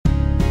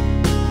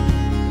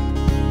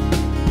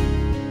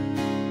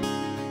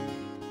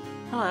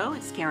Hello,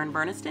 it's Karen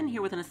Burniston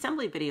here with an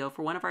assembly video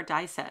for one of our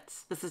die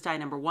sets. This is die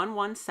number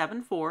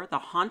 1174, the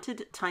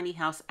Haunted Tiny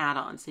House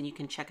Add-ons, and you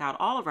can check out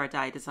all of our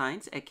die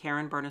designs at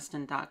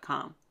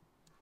karenburniston.com.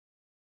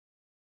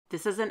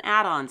 This is an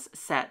add-ons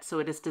set, so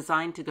it is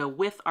designed to go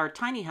with our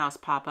tiny house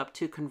pop-up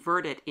to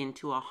convert it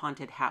into a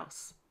haunted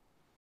house.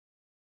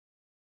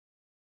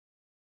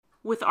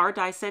 With our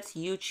die sets,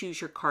 you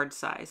choose your card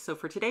size. So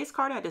for today's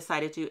card, I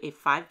decided to do a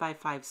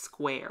 5x5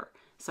 square.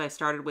 So I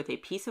started with a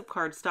piece of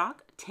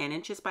cardstock, 10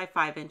 inches by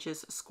 5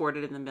 inches, scored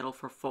it in the middle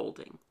for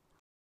folding.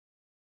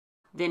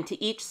 Then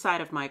to each side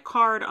of my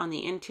card on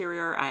the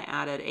interior, I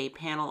added a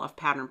panel of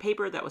pattern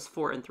paper that was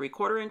 4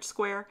 3/4 inch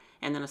square,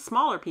 and then a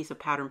smaller piece of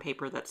pattern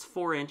paper that's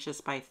 4 inches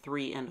by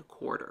 3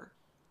 1/4.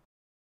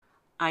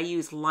 I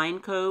use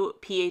LINECO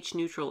pH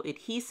neutral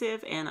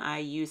adhesive, and I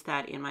use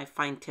that in my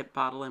fine tip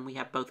bottle, and we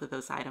have both of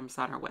those items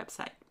on our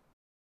website.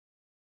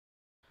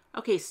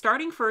 Okay,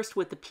 starting first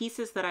with the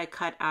pieces that I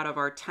cut out of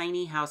our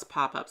tiny house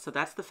pop-up. So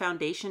that's the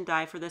foundation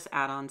die for this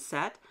add-on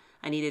set.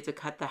 I needed to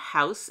cut the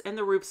house and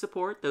the roof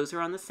support. Those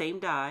are on the same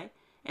die.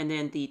 And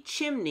then the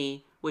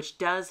chimney, which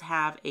does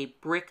have a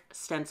brick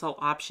stencil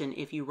option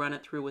if you run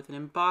it through with an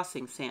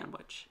embossing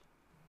sandwich.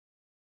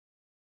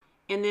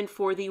 And then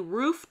for the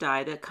roof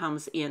die that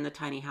comes in the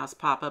tiny house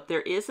pop-up,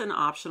 there is an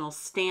optional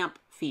stamp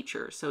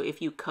feature. So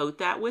if you coat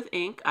that with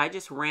ink, I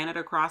just ran it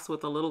across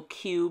with a little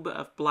cube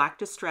of black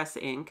distress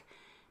ink.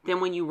 Then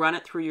when you run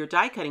it through your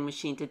die cutting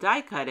machine to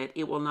die cut it,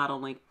 it will not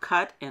only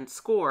cut and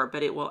score,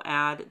 but it will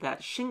add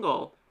that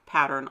shingle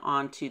pattern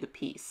onto the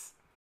piece.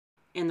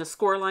 And the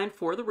score line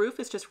for the roof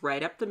is just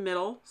right up the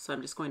middle, so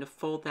I'm just going to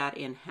fold that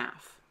in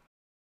half.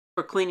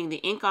 For cleaning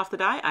the ink off the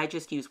die, I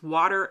just use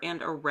water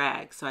and a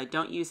rag, so I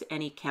don't use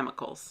any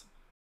chemicals.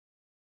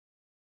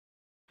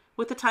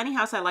 With the tiny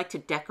house, I like to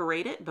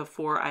decorate it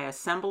before I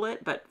assemble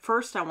it, but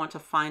first I want to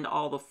find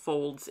all the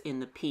folds in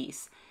the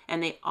piece.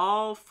 And they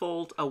all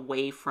fold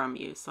away from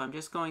you. So I'm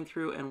just going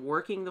through and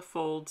working the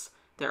folds.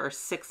 There are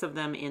 6 of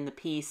them in the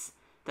piece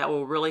that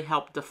will really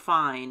help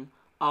define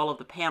all of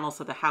the panels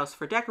of the house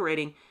for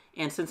decorating.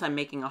 And since I'm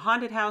making a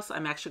haunted house,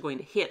 I'm actually going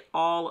to hit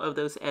all of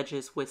those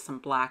edges with some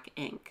black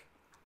ink.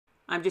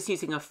 I'm just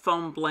using a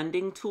foam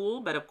blending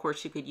tool, but of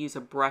course you could use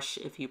a brush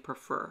if you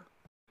prefer.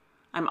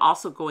 I'm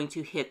also going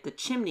to hit the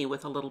chimney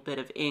with a little bit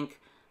of ink.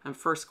 I'm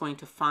first going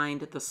to find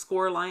the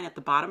score line at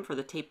the bottom for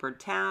the tapered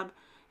tab.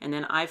 And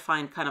then I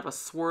find kind of a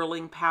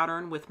swirling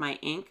pattern with my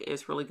ink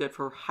is really good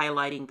for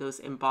highlighting those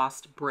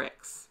embossed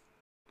bricks.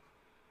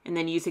 And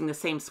then using the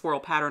same swirl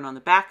pattern on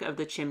the back of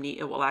the chimney,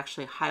 it will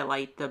actually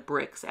highlight the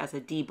bricks as a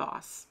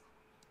deboss.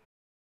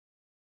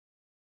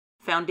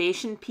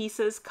 Foundation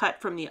pieces cut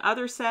from the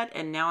other set,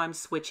 and now I'm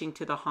switching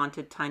to the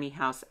Haunted Tiny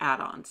House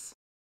Add-ons.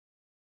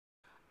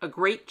 A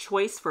great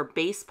choice for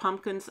base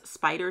pumpkins,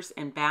 spiders,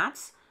 and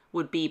bats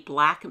would be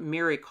black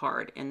Mary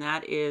card, and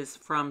that is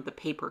from the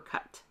paper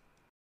cut.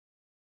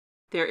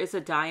 There is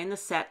a die in the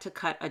set to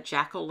cut a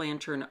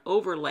jack-o'-lantern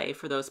overlay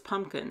for those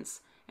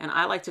pumpkins. And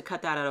I like to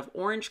cut that out of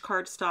orange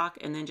cardstock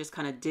and then just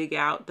kind of dig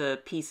out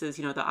the pieces,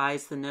 you know, the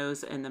eyes, the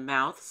nose, and the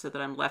mouth so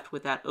that I'm left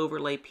with that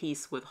overlay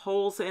piece with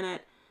holes in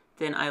it.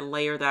 Then I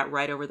layer that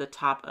right over the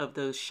top of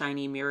those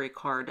shiny Mary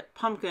card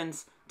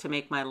pumpkins to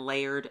make my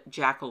layered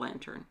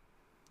jack-o'-lantern.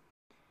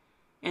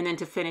 And then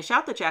to finish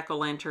out the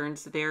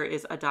jack-o'-lanterns, there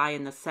is a die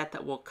in the set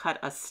that will cut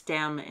a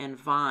stem and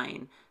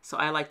vine. So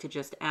I like to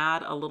just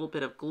add a little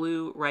bit of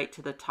glue right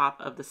to the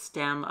top of the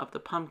stem of the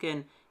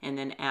pumpkin and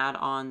then add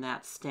on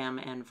that stem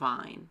and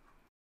vine.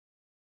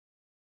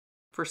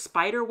 For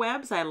spider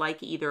webs, I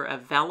like either a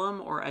vellum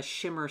or a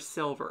shimmer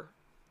silver.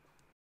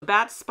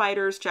 Bats,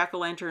 spiders,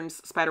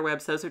 jack-o'-lanterns, spider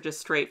webs, those are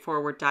just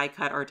straightforward die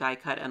cut or die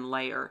cut and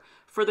layer.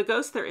 For the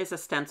ghost, there is a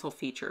stencil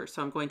feature.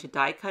 So I'm going to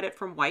die cut it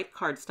from white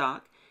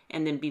cardstock.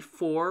 And then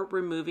before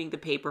removing the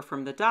paper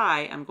from the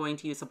die, I'm going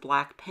to use a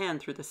black pen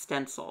through the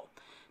stencil.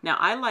 Now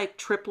I like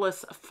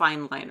tripless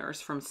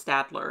fineliners from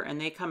Staedtler, and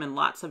they come in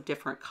lots of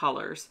different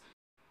colors.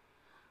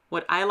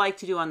 What I like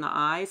to do on the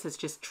eyes is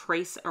just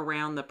trace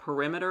around the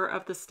perimeter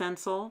of the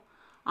stencil.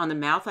 On the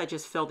mouth, I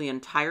just fill the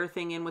entire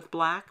thing in with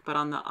black, but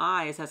on the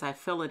eyes, as I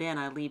fill it in,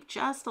 I leave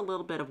just a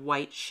little bit of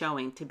white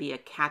showing to be a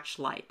catch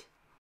light.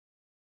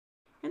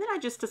 And then I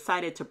just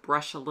decided to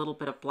brush a little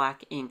bit of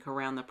black ink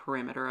around the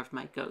perimeter of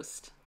my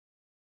ghost.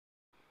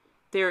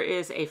 There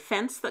is a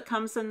fence that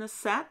comes in this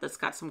set that's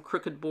got some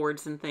crooked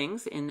boards and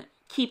things in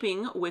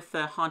keeping with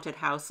the haunted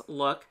house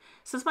look.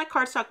 Since my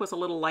cardstock was a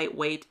little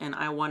lightweight and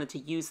I wanted to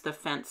use the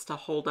fence to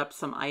hold up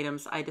some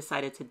items, I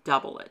decided to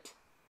double it.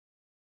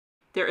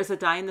 There is a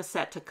die in the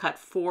set to cut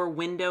 4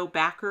 window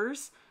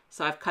backers,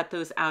 so I've cut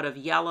those out of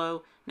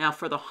yellow. Now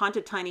for the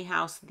Haunted Tiny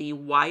House, the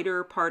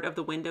wider part of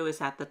the window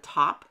is at the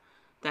top.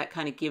 That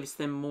kind of gives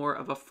them more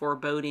of a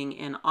foreboding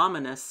and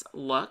ominous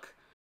look.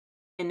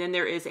 And then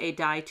there is a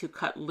die to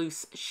cut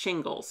loose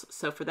shingles.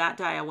 So for that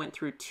die, I went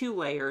through 2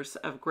 layers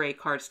of gray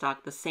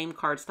cardstock, the same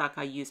cardstock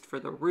I used for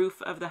the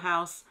roof of the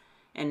house,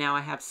 and now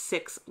I have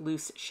 6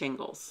 loose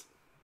shingles.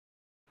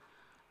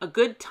 A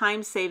good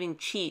time-saving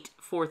cheat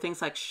for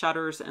things like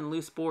shutters and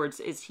loose boards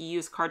is to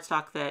use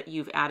cardstock that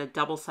you've added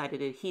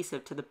double-sided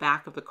adhesive to the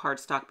back of the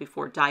cardstock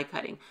before die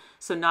cutting.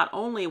 So not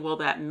only will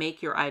that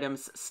make your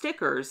items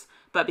stickers,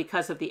 but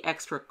because of the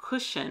extra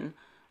cushion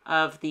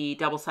of the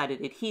double-sided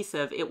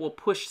adhesive, it will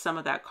push some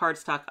of that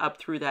cardstock up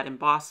through that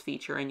emboss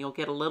feature, and you'll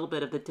get a little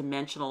bit of the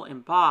dimensional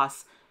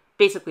emboss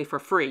basically for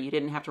free. You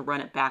didn't have to run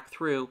it back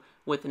through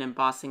with an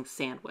embossing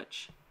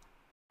sandwich.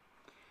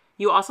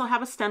 You also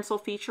have a stencil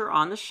feature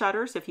on the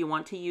shutters if you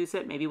want to use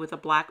it, maybe with a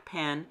black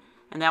pen,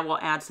 and that will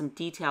add some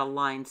detail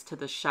lines to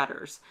the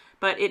shutters.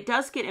 But it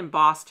does get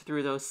embossed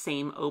through those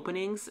same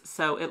openings,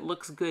 so it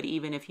looks good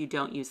even if you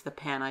don't use the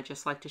pen. I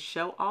just like to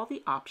show all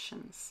the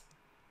options.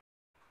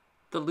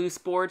 The loose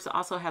boards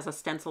also has a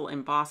stencil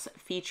emboss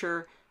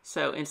feature,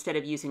 so instead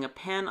of using a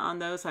pen on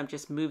those, I've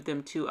just moved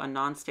them to a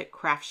nonstick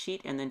craft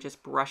sheet and then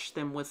just brushed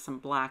them with some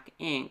black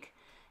ink.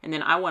 And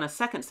then I want a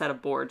second set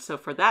of boards, so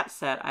for that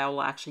set, I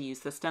will actually use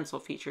the stencil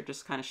feature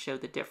just to kind of show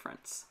the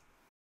difference.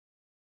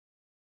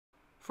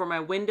 For my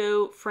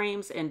window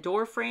frames and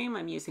door frame,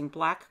 I'm using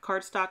black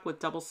cardstock with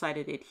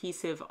double-sided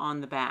adhesive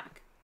on the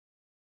back.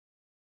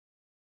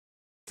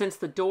 Since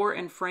the door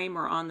and frame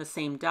are on the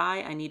same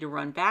die, I need to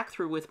run back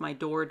through with my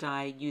door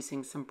die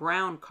using some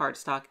brown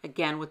cardstock,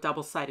 again with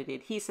double-sided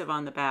adhesive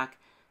on the back,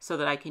 so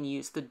that I can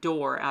use the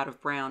door out of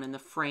brown and the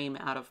frame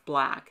out of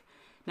black.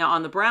 Now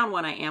on the brown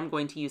one, I am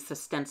going to use the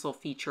stencil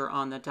feature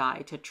on the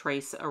die to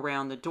trace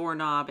around the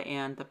doorknob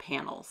and the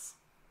panels.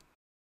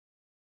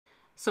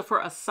 So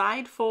for a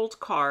side fold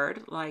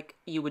card, like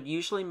you would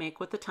usually make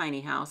with the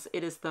tiny house,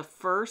 it is the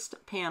first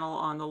panel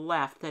on the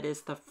left that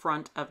is the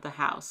front of the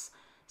house.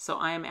 So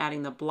I am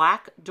adding the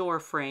black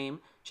door frame,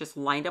 just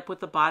lined up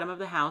with the bottom of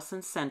the house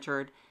and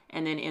centered,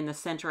 and then in the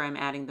center I'm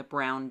adding the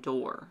brown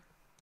door.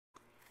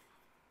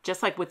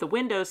 Just like with the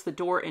windows, the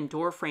door and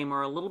door frame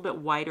are a little bit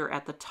wider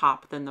at the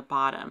top than the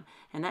bottom,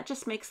 and that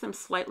just makes them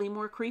slightly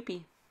more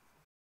creepy.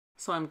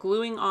 So I'm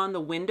gluing on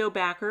the window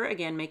backer,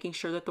 again making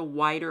sure that the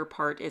wider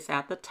part is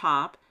at the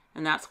top,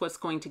 and that's what's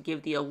going to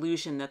give the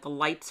illusion that the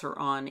lights are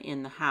on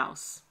in the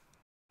house.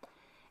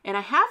 And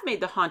I have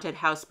made the haunted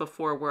house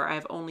before where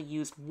I've only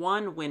used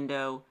one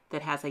window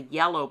that has a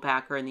yellow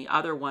backer and the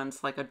other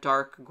one's like a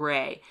dark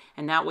gray.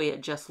 And that way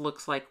it just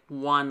looks like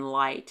one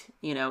light,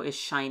 is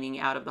shining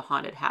out of the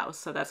haunted house.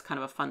 So that's kind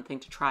of a fun thing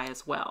to try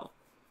as well.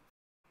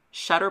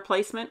 Shutter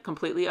placement,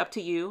 completely up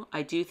to you.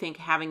 I do think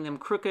having them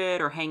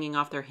crooked or hanging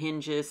off their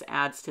hinges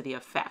adds to the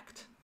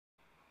effect.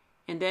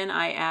 And then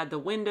I add the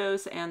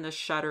windows and the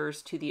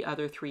shutters to the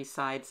other three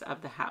sides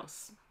of the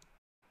house.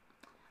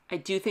 I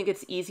do think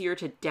it's easier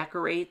to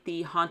decorate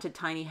the haunted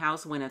tiny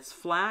house when it's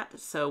flat,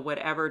 so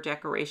whatever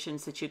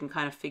decorations that you can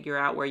kind of figure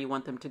out where you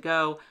want them to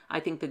go. I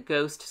think the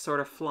ghost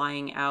sort of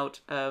flying out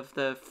of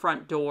the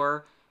front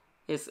door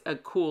is a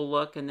cool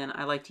look, and then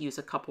I like to use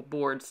a couple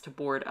boards to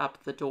board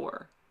up the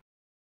door.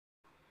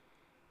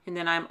 And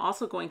then I'm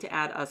also going to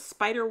add a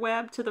spider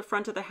web to the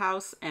front of the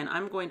house, and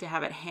I'm going to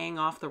have it hang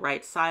off the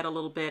right side a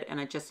little bit, and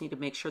I just need to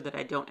make sure that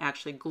I don't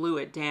actually glue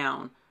it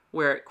down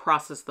where it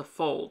crosses the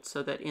fold,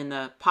 so that in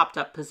the popped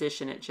up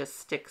position it just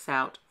sticks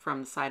out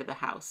from the side of the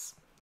house.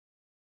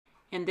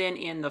 And then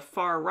in the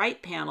far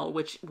right panel,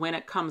 which when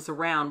it comes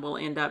around will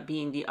end up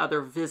being the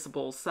other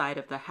visible side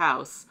of the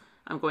house,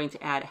 I'm going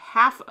to add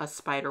half a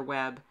spider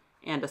web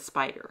and a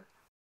spider.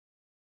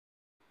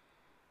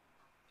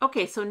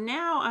 Okay, so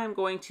now I'm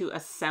going to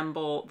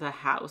assemble the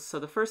house. So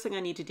the first thing I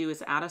need to do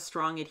is add a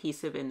strong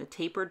adhesive in the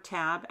tapered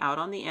tab out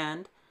on the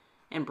end,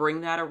 and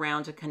bring that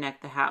around to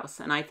connect the house.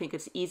 And I think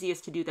it's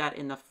easiest to do that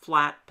in the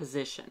flat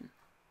position.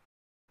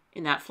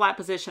 In that flat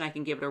position, I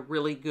can give it a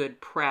really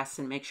good press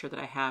and make sure that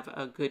I have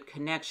a good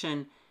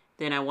connection.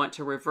 Then I want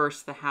to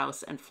reverse the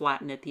house and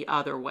flatten it the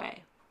other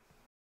way.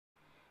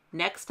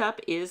 Next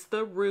up is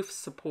the roof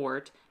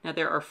support. Now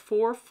there are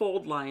 4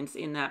 fold lines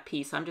in that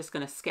piece. I'm just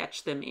going to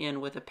sketch them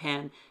in with a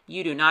pen.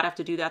 You do not have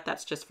to do that.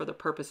 That's just for the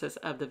purposes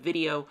of the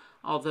video,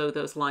 although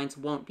those lines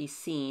won't be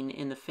seen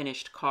in the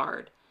finished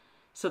card.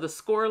 So the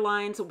score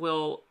lines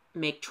will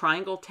make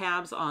triangle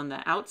tabs on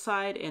the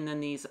outside and then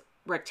these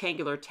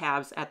rectangular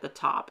tabs at the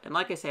top. And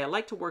like I say, I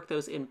like to work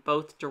those in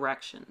both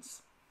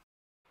directions.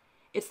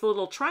 It's the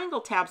little triangle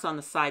tabs on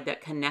the side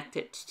that connect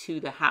it to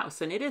the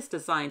house. And it is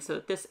designed so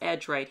that this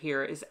edge right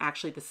here is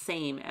actually the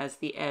same as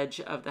the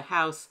edge of the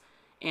house,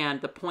 and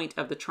the point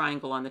of the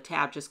triangle on the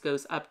tab just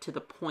goes up to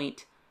the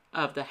point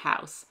of the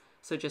house.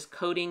 So just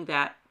coating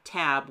that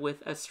tab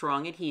with a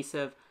strong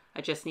adhesive,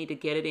 I just need to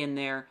get it in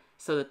there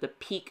so that the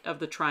peak of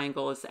the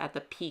triangle is at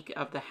the peak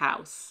of the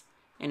house.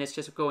 And it's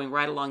just going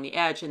right along the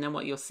edge. And then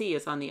what you'll see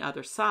is on the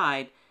other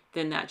side,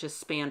 then that just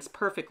spans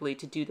perfectly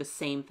to do the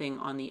same thing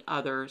on the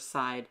other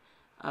side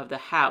of the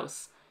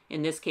house.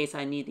 In this case,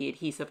 I need the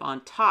adhesive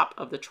on top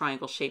of the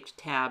triangle-shaped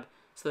tab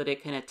so that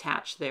it can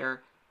attach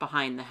there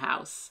behind the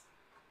house.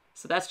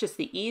 So that's just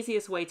the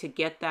easiest way to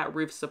get that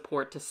roof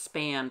support to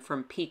span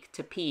from peak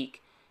to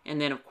peak. And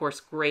then, of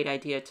course, great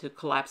idea to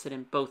collapse it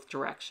in both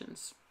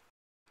directions.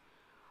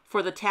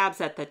 For the tabs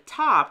at the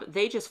top,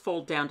 they just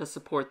fold down to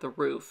support the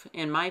roof.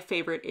 And my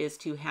favorite is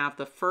to have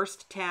the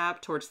first tab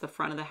towards the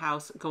front of the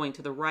house going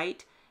to the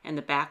right and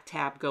the back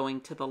tab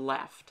going to the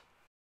left.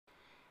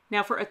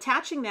 Now for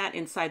attaching that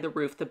inside the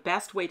roof, the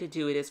best way to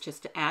do it is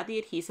just to add the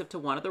adhesive to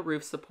one of the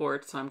roof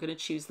supports. So I'm going to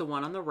choose the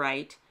one on the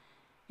right.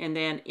 And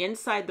then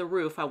inside the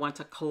roof, I want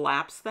to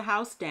collapse the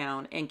house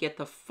down and get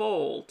the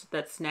fold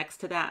that's next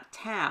to that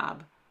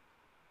tab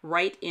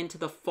right into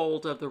the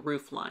fold of the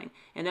roof line.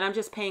 And then I'm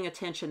just paying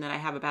attention that I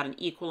have about an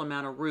equal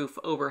amount of roof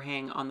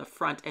overhang on the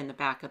front and the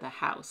back of the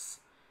house.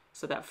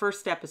 So that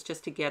first step is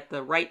just to get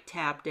the right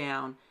tab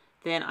down.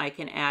 Then I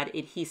can add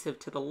adhesive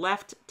to the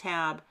left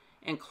tab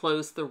and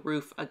close the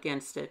roof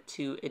against it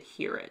to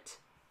adhere it.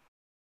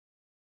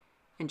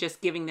 And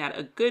just giving that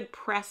a good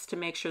press to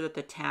make sure that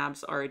the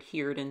tabs are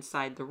adhered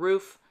inside the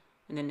roof.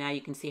 And then now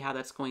you can see how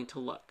that's going to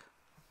look.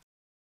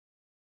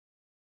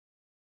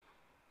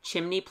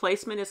 Chimney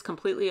placement is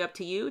completely up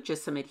to you.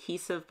 Just some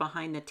adhesive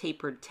behind the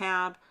tapered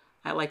tab.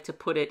 I like to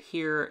put it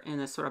here in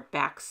the sort of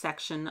back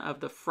section of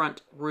the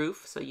front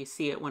roof so you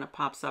see it when it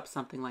pops up,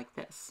 something like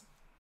this.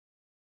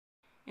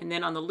 And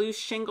then on the loose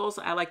shingles,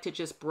 I like to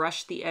just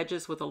brush the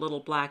edges with a little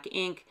black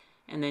ink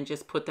and then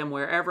just put them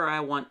wherever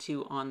I want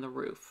to on the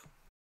roof.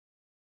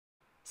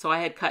 So I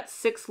had cut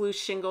 6 loose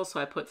shingles,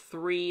 so I put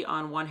 3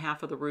 on one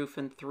half of the roof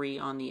and 3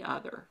 on the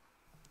other.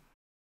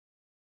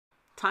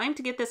 Time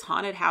to get this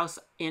haunted house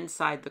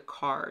inside the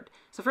card.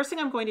 So first thing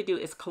I'm going to do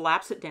is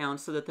collapse it down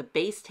so that the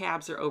base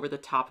tabs are over the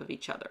top of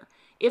each other.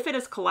 If it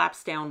is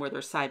collapsed down where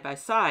they're side by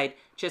side,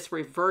 just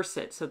reverse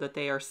it so that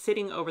they are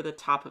sitting over the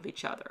top of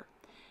each other.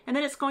 And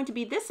then it's going to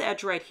be this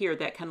edge right here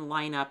that can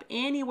line up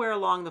anywhere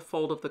along the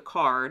fold of the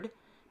card.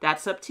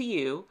 That's up to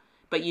you,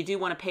 but you do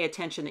want to pay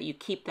attention that you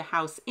keep the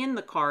house in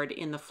the card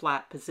in the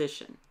flat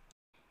position.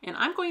 And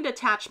I'm going to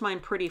attach mine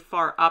pretty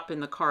far up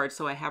in the card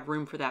so I have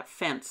room for that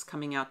fence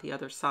coming out the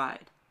other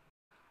side.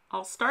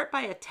 I'll start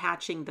by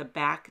attaching the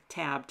back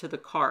tab to the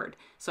card.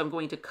 So I'm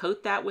going to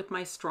coat that with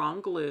my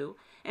strong glue.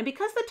 And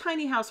because the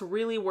tiny house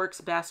really works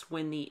best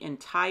when the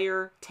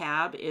entire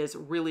tab is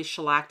really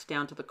shellacked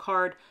down to the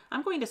card,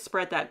 I'm going to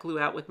spread that glue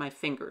out with my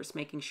fingers,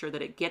 making sure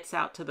that it gets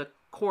out to the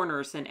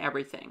corners and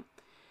everything.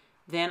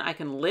 Then I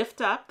can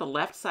lift up the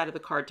left side of the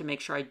card to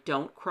make sure I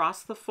don't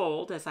cross the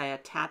fold as I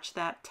attach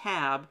that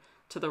tab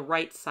to the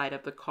right side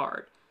of the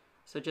card.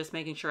 So just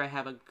making sure I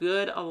have a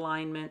good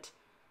alignment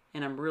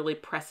and I'm really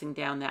pressing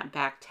down that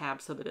back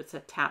tab so that it's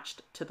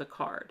attached to the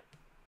card.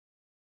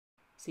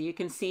 So you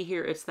can see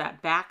here it's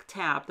that back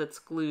tab that's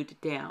glued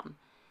down.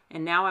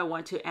 And now I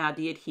want to add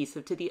the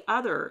adhesive to the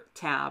other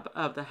tab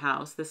of the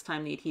house. This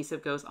time the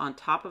adhesive goes on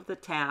top of the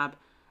tab.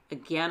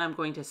 Again, I'm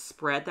going to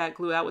spread that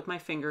glue out with my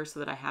fingers so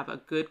that I have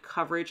a good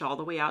coverage all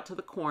the way out to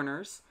the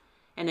corners.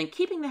 And then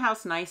keeping the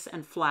house nice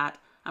and flat,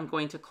 I'm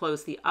going to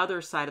close the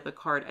other side of the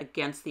card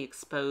against the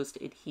exposed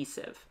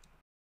adhesive.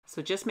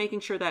 So just making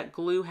sure that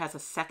glue has a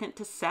second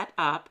to set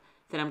up.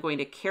 Then I'm going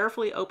to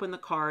carefully open the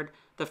card.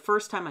 The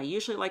first time I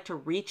usually like to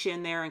reach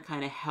in there and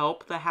kind of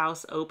help the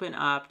house open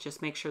up.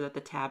 Just make sure that the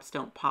tabs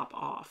don't pop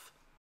off.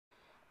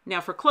 Now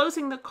for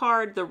closing the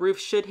card, the roof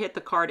should hit the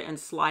card and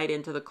slide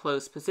into the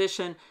closed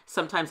position.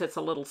 Sometimes it's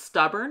a little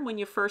stubborn when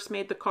you first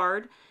made the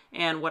card.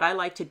 And what I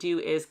like to do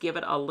is give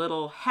it a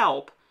little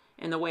help.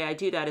 And the way I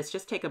do that is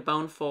just take a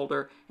bone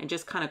folder and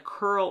just kind of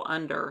curl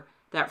under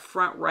that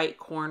front right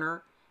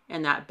corner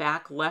and that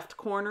back left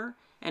corner.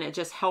 And it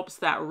just helps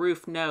that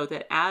roof know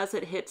that as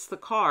it hits the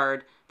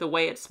card, the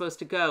way it's supposed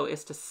to go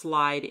is to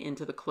slide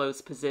into the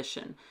closed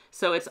position.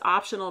 So it's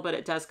optional, but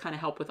it does kind of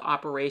help with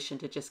operation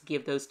to just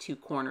give those two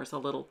corners a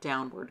little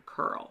downward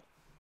curl.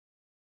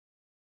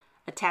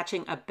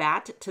 Attaching a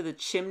bat to the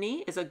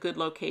chimney is a good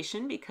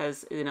location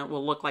because it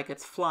will look like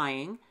it's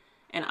flying.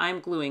 And I'm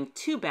gluing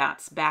 2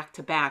 bats back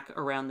to back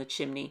around the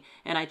chimney.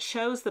 And I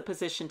chose the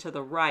position to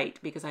the right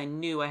because I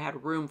knew I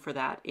had room for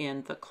that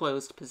in the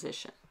closed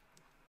position.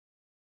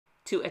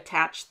 To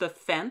attach the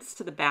fence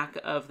to the back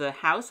of the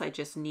house, I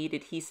just need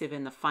adhesive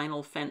in the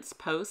final fence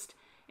post.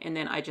 And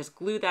then I just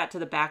glue that to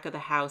the back of the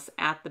house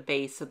at the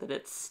base so that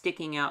it's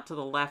sticking out to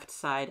the left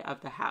side of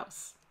the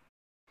house.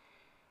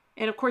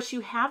 And of course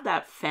you have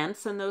that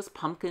fence and those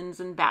pumpkins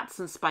and bats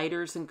and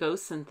spiders and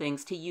ghosts and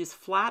things to use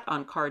flat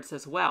on cards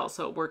as well.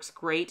 So it works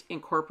great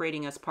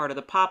incorporating as part of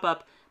the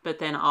pop-up, but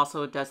then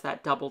also does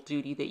that double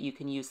duty that you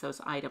can use those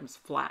items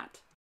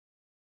flat.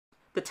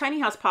 The tiny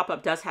house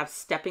pop-up does have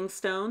stepping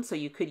stones, so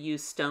you could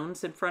use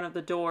stones in front of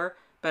the door,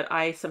 but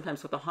I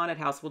sometimes with the haunted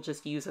house will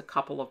just use a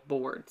couple of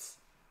boards.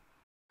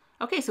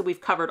 Okay, so we've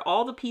covered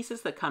all the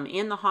pieces that come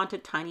in the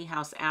Haunted Tiny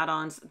House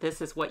add-ons.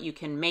 This is what you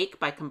can make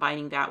by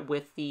combining that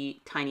with the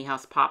tiny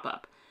house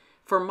pop-up.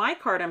 For my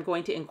card, I'm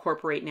going to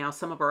incorporate now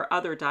some of our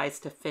other dies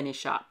to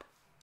finish up.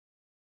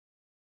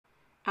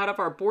 Out of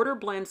our Border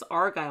Blends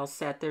Argyle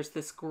set, there's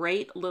this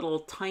great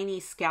little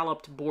tiny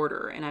scalloped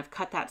border, and I've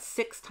cut that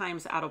 6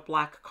 times out of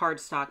black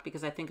cardstock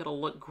because I think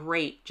it'll look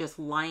great just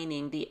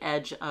lining the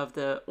edge of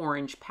the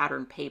orange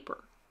pattern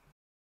paper.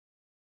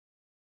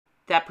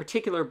 That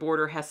particular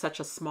border has such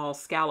a small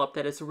scallop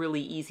that it's really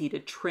easy to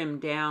trim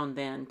down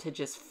then to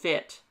just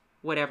fit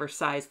whatever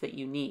size that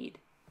you need.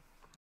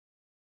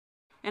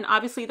 And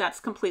obviously that's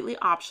completely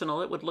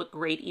optional. It would look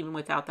great even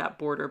without that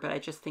border, but I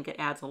just think it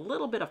adds a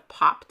little bit of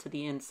pop to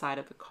the inside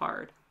of the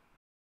card.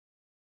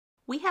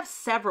 We have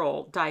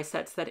several die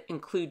sets that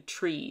include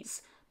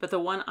trees, but the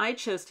one I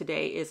chose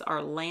today is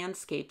our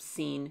landscape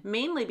scene,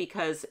 mainly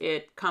because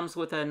it comes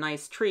with a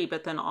nice tree,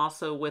 but then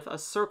also with a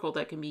circle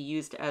that can be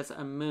used as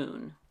a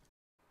moon.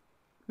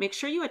 Make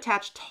sure you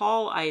attach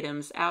tall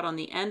items out on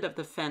the end of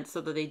the fence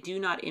so that they do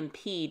not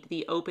impede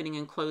the opening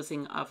and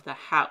closing of the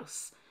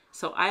house.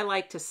 So I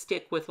like to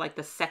stick with like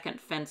the second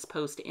fence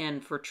post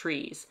end for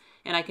trees.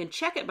 And I can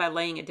check it by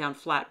laying it down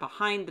flat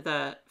behind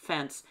the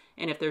fence.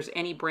 And if there's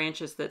any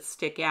branches that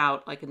stick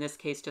out, like in this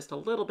case, just a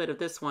little bit of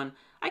this one,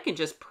 I can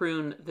just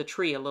prune the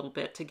tree a little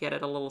bit to get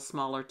it a little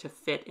smaller to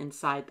fit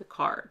inside the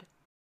card.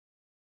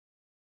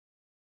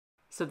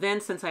 So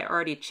then, since I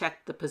already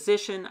checked the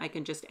position, I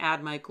can just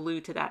add my glue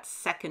to that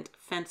second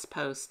fence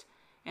post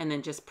and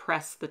then just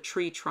press the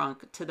tree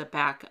trunk to the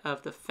back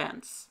of the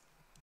fence.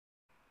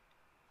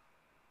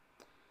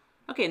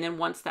 Okay, and then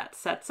once that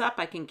sets up,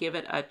 I can give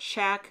it a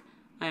check.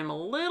 I'm a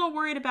little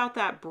worried about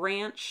that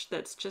branch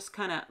that's just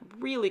kind of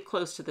really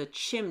close to the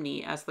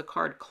chimney as the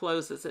card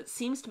closes. It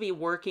seems to be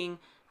working,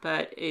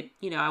 but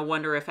I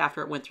wonder if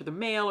after it went through the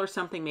mail or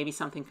something, maybe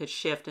something could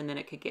shift and then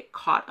it could get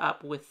caught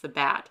up with the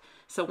bat.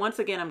 So once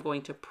again, I'm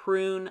going to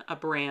prune a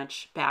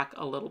branch back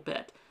a little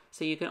bit.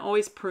 So you can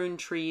always prune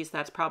trees.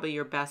 That's probably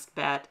your best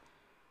bet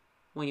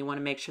when you want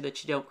to make sure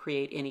that you don't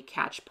create any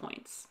catch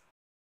points.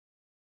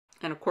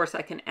 And of course,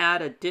 I can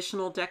add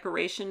additional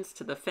decorations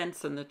to the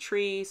fence and the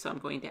tree. So I'm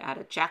going to add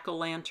a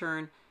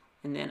jack-o'-lantern,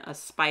 and then a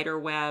spider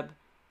web,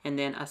 and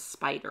then a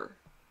spider.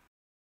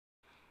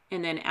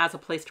 And then as a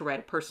place to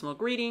write a personal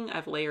greeting,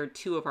 I've layered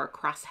 2 of our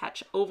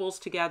crosshatch ovals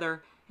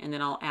together, and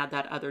then I'll add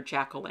that other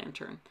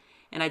jack-o'-lantern.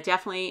 And I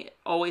definitely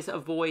always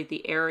avoid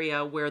the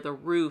area where the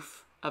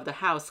roof of the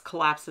house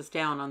collapses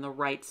down on the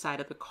right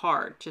side of the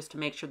card, just to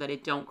make sure that I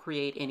don't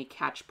create any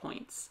catch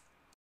points.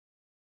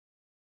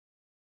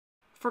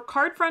 For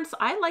card fronts,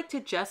 I like to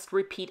just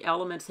repeat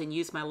elements and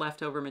use my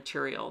leftover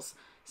materials.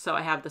 So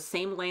I have the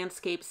same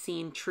landscape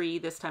scene tree.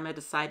 This time I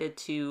decided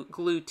to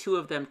glue 2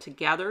 of them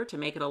together to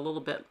make it a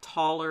little bit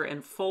taller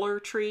and fuller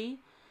tree.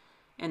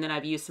 And then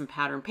I've used some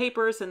pattern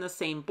papers in the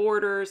same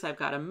borders. I've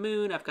got a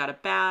moon, I've got a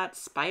bat,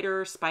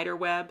 spider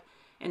web.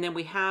 And then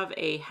we have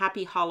a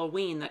Happy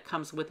Halloween that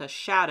comes with a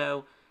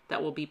shadow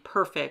that will be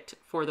perfect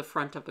for the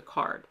front of the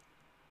card.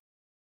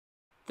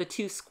 The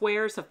 2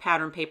 squares of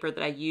pattern paper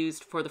that I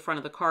used for the front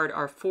of the card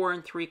are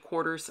 4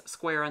 3/4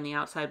 square on the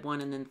outside one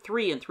and then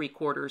 3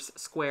 3/4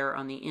 square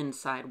on the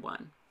inside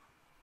one.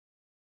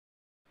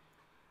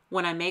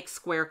 When I make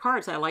square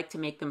cards, I like to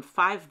make them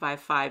 5 by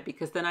 5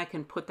 because then I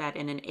can put that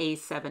in an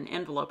A7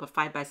 envelope, a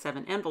 5 by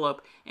 7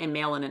 envelope, and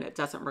mail it, and it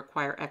doesn't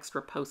require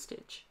extra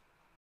postage.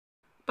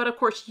 But of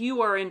course,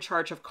 you are in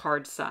charge of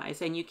card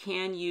size, and you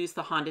can use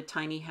the Haunted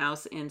Tiny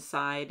House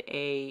inside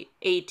a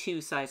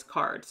A2 size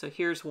card. So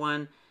here's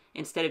one.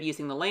 Instead of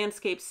using the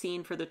landscape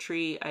scene for the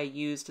tree, I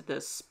used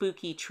the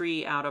spooky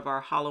tree out of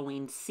our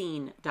Halloween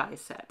scene die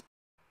set.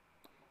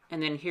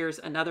 And then here's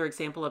another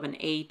example of an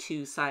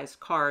A2 sized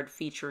card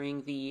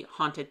featuring the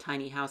Haunted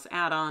Tiny House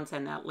Add-ons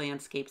and that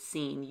landscape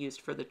scene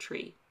used for the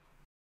tree.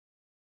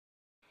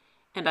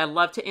 And I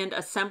love to end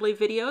assembly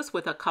videos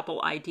with a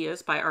couple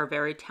ideas by our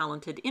very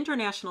talented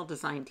international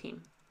design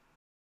team.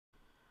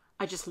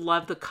 I just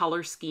love the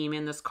color scheme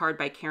in this card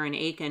by Karen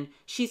Aiken.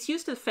 She's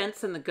used the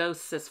fence and the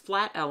ghosts as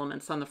flat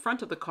elements on the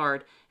front of the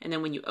card, and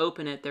then when you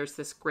open it, there's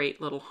this great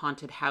little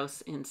haunted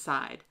house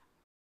inside.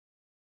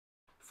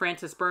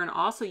 Frances Byrne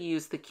also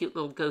used the cute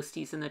little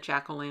ghosties in the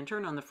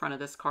jack-o'-lantern on the front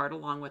of this card,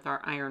 along with our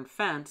iron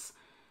fence.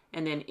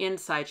 And then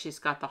inside, she's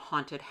got the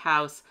haunted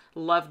house.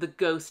 Love the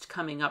ghost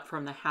coming up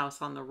from the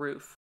house on the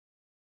roof.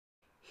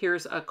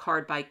 Here's a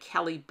card by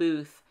Kelly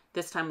Booth,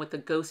 this time with the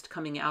ghost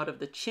coming out of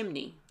the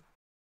chimney.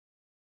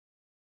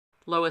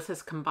 Lois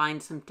has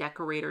combined some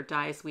decorator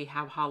dies. We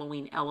have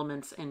Halloween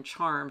elements and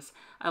charms.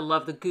 I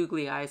love the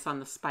googly eyes on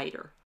the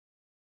spider.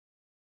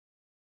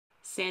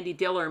 Sandy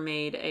Diller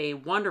made a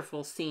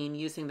wonderful scene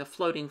using the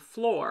floating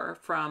floor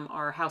from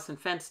our House and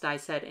Fence die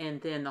set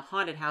and then the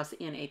haunted house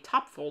in a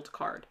top fold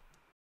card.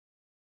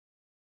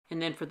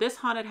 And then for this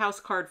haunted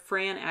house card,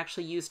 Fran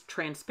actually used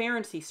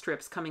transparency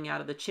strips coming out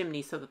of the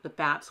chimney so that the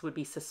bats would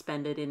be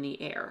suspended in the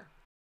air.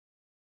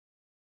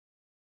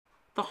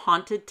 The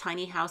Haunted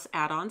Tiny House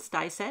Add-ons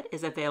die set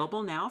is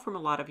available now from a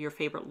lot of your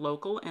favorite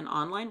local and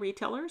online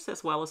retailers,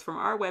 as well as from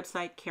our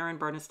website,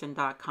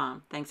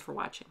 KarenBurniston.com. Thanks for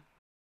watching.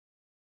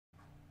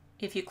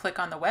 If you click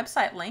on the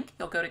website link,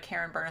 you'll go to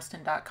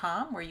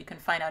KarenBurniston.com, where you can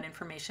find out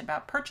information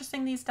about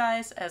purchasing these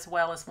dies, as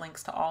well as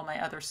links to all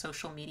my other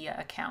social media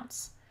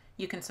accounts.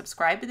 You can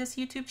subscribe to this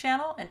YouTube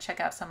channel and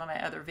check out some of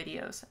my other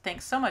videos.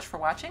 Thanks so much for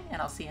watching,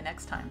 and I'll see you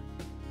next time.